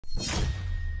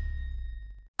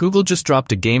Google just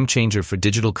dropped a game changer for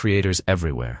digital creators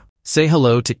everywhere. Say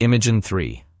hello to Imagen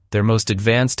 3, their most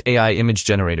advanced AI image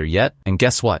generator yet, and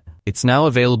guess what? It's now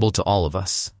available to all of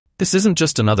us. This isn't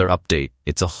just another update,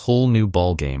 it's a whole new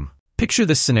ballgame. Picture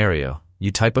this scenario.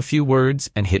 You type a few words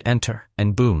and hit enter,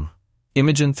 and boom.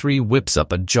 Imagen 3 whips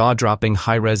up a jaw-dropping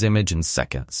high-res image in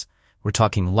seconds. We're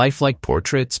talking lifelike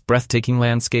portraits, breathtaking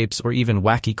landscapes, or even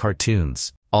wacky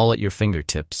cartoons, all at your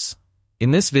fingertips. In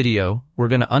this video, we're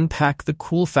going to unpack the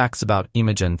cool facts about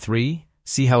Imagen 3,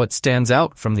 see how it stands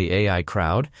out from the AI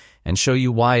crowd, and show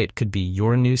you why it could be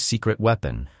your new secret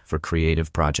weapon for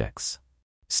creative projects.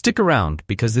 Stick around,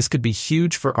 because this could be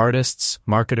huge for artists,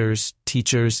 marketers,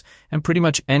 teachers, and pretty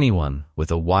much anyone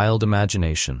with a wild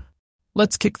imagination.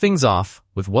 Let's kick things off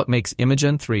with what makes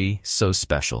Imagen 3 so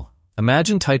special.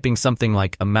 Imagine typing something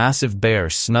like a massive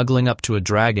bear snuggling up to a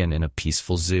dragon in a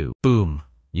peaceful zoo. Boom!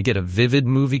 You get a vivid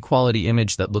movie-quality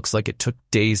image that looks like it took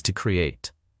days to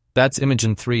create. That's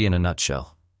Imagen 3 in a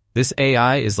nutshell. This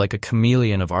AI is like a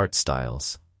chameleon of art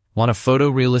styles. Want a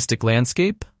photorealistic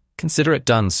landscape? Consider it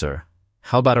done, sir.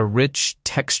 How about a rich,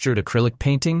 textured acrylic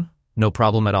painting? No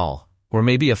problem at all. Or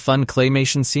maybe a fun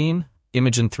claymation scene?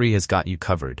 Imagen 3 has got you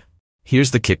covered.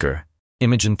 Here's the kicker.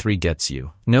 Imagen 3 gets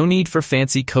you. No need for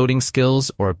fancy coding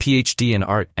skills or a PhD in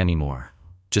art anymore.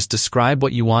 Just describe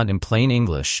what you want in plain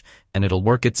English, and it'll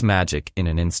work its magic in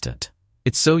an instant.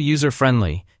 It's so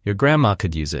user-friendly, your grandma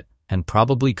could use it, and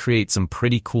probably create some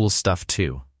pretty cool stuff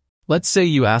too. Let's say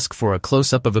you ask for a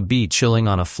close-up of a bee chilling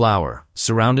on a flower,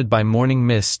 surrounded by morning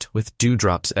mist with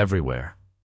dewdrops everywhere.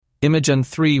 Imagen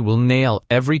 3 will nail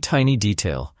every tiny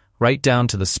detail, right down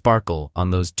to the sparkle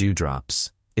on those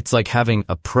dewdrops. It's like having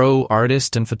a pro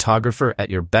artist and photographer at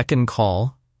your beck and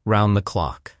call, round the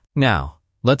clock. Now,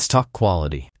 let's talk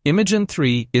quality. Imagen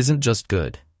 3 isn't just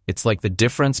good. It's like the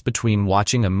difference between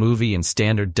watching a movie in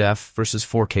standard def versus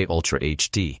 4K Ultra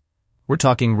HD. We're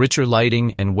talking richer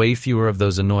lighting and way fewer of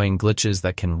those annoying glitches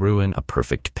that can ruin a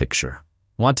perfect picture.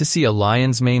 Want to see a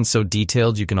lion's mane so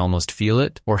detailed you can almost feel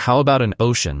it? Or how about an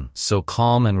ocean so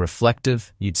calm and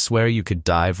reflective you'd swear you could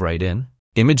dive right in?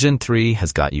 Imagen 3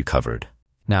 has got you covered.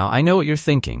 Now, I know what you're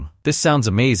thinking. This sounds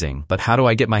amazing, but how do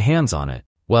I get my hands on it?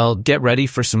 Well, get ready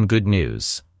for some good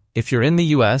news. If you're in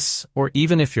the US, or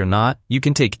even if you're not, you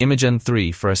can take Imagen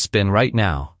 3 for a spin right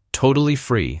now, totally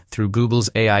free, through Google's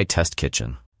AI Test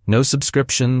Kitchen. No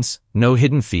subscriptions, no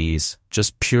hidden fees,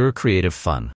 just pure creative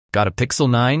fun. Got a Pixel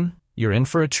 9? You're in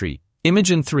for a treat.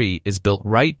 Imagen 3 is built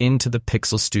right into the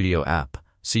Pixel Studio app,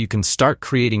 so you can start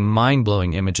creating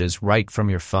mind-blowing images right from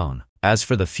your phone. As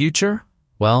for the future,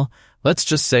 well, let's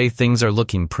just say things are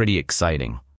looking pretty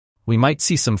exciting. We might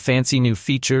see some fancy new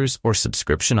features or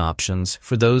subscription options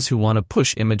for those who want to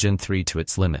push Imagen 3 to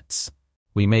its limits.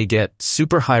 We may get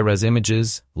super high-res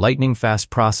images,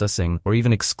 lightning-fast processing, or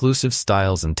even exclusive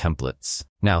styles and templates.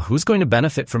 Now, who's going to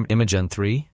benefit from Imagen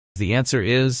 3? The answer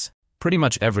is pretty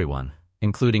much everyone,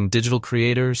 including digital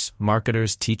creators,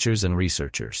 marketers, teachers, and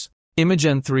researchers.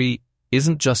 Imagen 3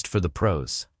 isn't just for the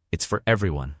pros. It's for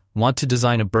everyone. Want to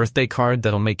design a birthday card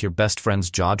that'll make your best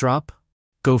friend's jaw drop?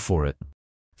 Go for it.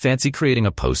 Fancy creating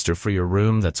a poster for your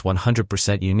room that's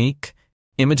 100% unique?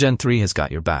 Imagen 3 has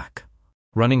got your back.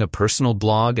 Running a personal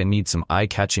blog and need some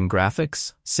eye-catching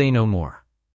graphics? Say no more.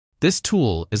 This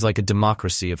tool is like a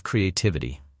democracy of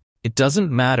creativity. It doesn't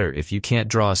matter if you can't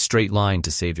draw a straight line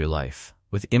to save your life.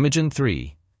 With Imagen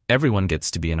 3, everyone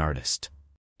gets to be an artist.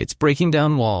 It's breaking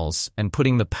down walls and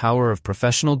putting the power of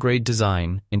professional-grade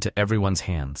design into everyone's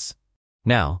hands.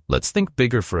 Now, let's think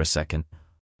bigger for a second.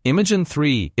 Imagen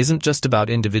 3 isn't just about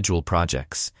individual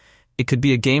projects. It could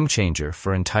be a game-changer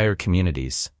for entire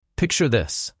communities. Picture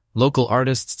this. Local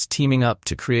artists teaming up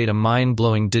to create a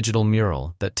mind-blowing digital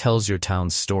mural that tells your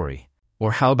town's story.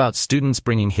 Or how about students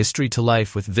bringing history to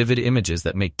life with vivid images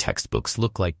that make textbooks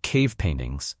look like cave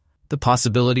paintings? The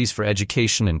possibilities for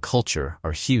education and culture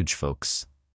are huge, folks.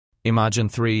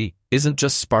 Imagen 3 isn't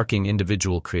just sparking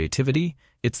individual creativity,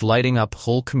 it's lighting up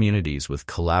whole communities with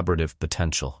collaborative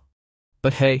potential.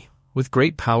 But hey, with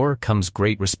great power comes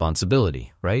great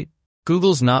responsibility, right?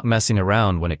 Google's not messing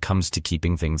around when it comes to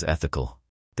keeping things ethical.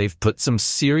 They've put some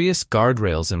serious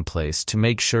guardrails in place to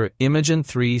make sure Imagen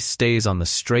 3 stays on the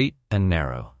straight and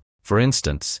narrow. For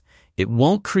instance, it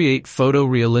won't create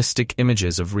photorealistic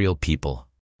images of real people.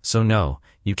 So no,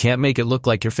 you can't make it look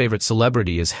like your favorite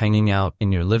celebrity is hanging out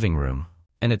in your living room.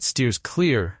 And it steers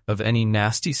clear of any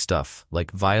nasty stuff like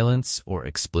violence or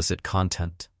explicit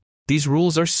content. These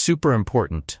rules are super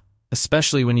important,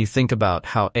 especially when you think about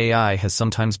how AI has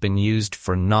sometimes been used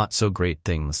for not-so-great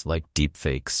things like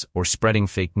deepfakes or spreading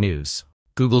fake news.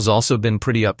 Google's also been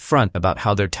pretty upfront about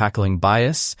how they're tackling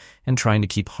bias and trying to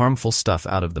keep harmful stuff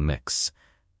out of the mix.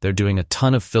 they're doing a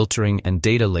ton of filtering and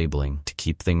data labeling to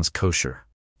keep things kosher.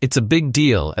 It's a big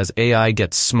deal as AI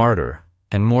gets smarter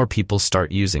and more people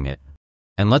start using it.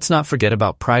 And let's not forget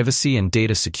about privacy and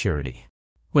data security.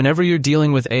 Whenever you're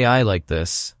dealing with AI like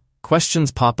this,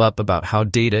 questions pop up about how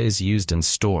data is used and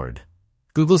stored.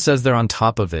 Google says they're on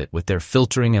top of it with their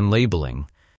filtering and labeling,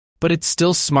 but it's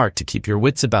still smart to keep your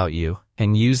wits about you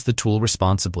and use the tool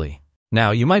responsibly.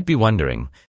 Now, you might be wondering,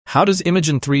 how does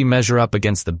Imagen 3 measure up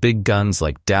against the big guns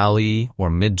like DALL-E or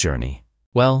Midjourney?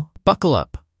 Well, buckle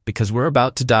up, because we're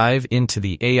about to dive into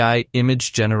the AI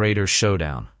image generator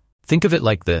showdown. Think of it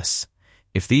like this.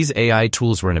 If these AI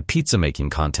tools were in a pizza-making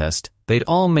contest, they'd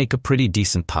all make a pretty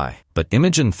decent pie. But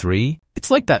Imagen 3?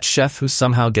 It's like that chef who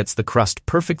somehow gets the crust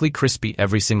perfectly crispy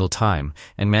every single time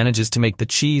and manages to make the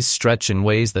cheese stretch in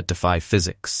ways that defy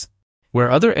physics.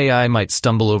 Where other AI might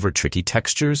stumble over tricky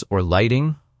textures or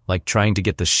lighting, like trying to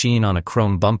get the sheen on a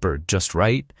chrome bumper just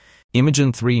right,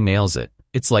 Imagen 3 nails it.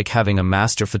 It's like having a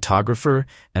master photographer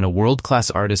and a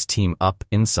world-class artist team up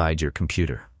inside your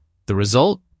computer. The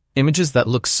result? Images that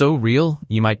look so real,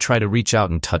 you might try to reach out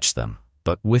and touch them,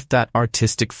 but with that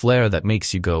artistic flair that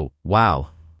makes you go, wow.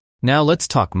 Now let's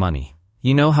talk money.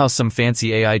 You know how some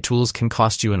fancy AI tools can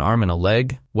cost you an arm and a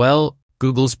leg? Well,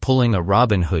 Google's pulling a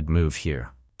Robin Hood move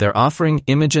here. They're offering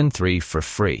Imagen 3 for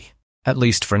free, at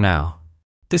least for now.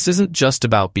 This isn't just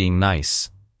about being nice.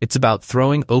 It's about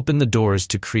throwing open the doors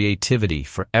to creativity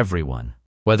for everyone.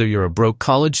 Whether you're a broke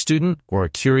college student or a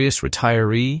curious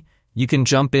retiree, you can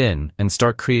jump in and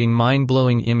start creating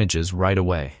mind-blowing images right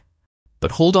away.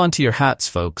 But hold on to your hats,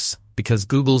 folks, because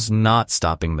Google's not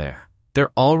stopping there.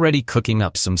 They're already cooking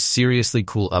up some seriously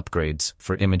cool upgrades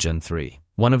for Imagen 3.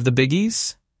 One of the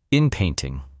biggies?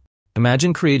 In-painting.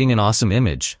 Imagine creating an awesome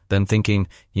image, then thinking,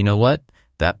 you know what?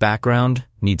 That background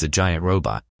needs a giant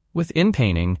robot. With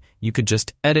in-painting, you could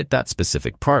just edit that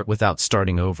specific part without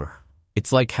starting over.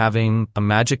 It's like having a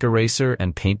magic eraser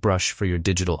and paintbrush for your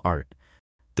digital art.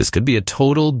 This could be a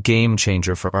total game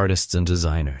changer for artists and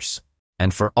designers.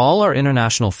 And for all our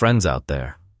international friends out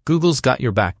there, Google's got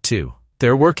your back too.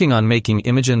 They're working on making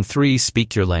Imagen 3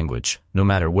 speak your language, no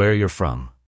matter where you're from.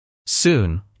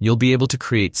 Soon, you'll be able to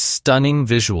create stunning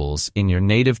visuals in your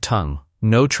native tongue,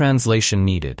 no translation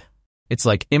needed. It's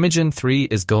like Imagen 3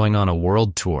 is going on a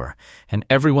world tour, and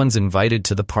everyone's invited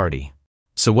to the party.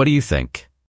 So what do you think?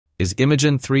 Is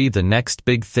Imagen 3 the next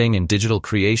big thing in digital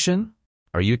creation?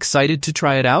 Are you excited to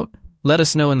try it out? Let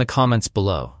us know in the comments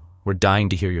below. We're dying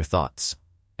to hear your thoughts.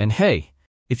 And hey,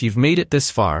 if you've made it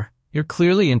this far, you're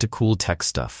clearly into cool tech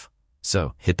stuff.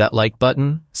 So hit that like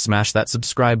button, smash that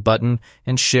subscribe button,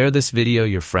 and share this video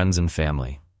with your friends and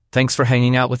family. Thanks for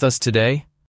hanging out with us today.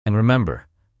 And remember,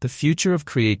 the future of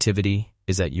creativity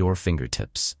is at your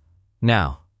fingertips.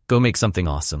 Now, go make something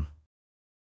awesome.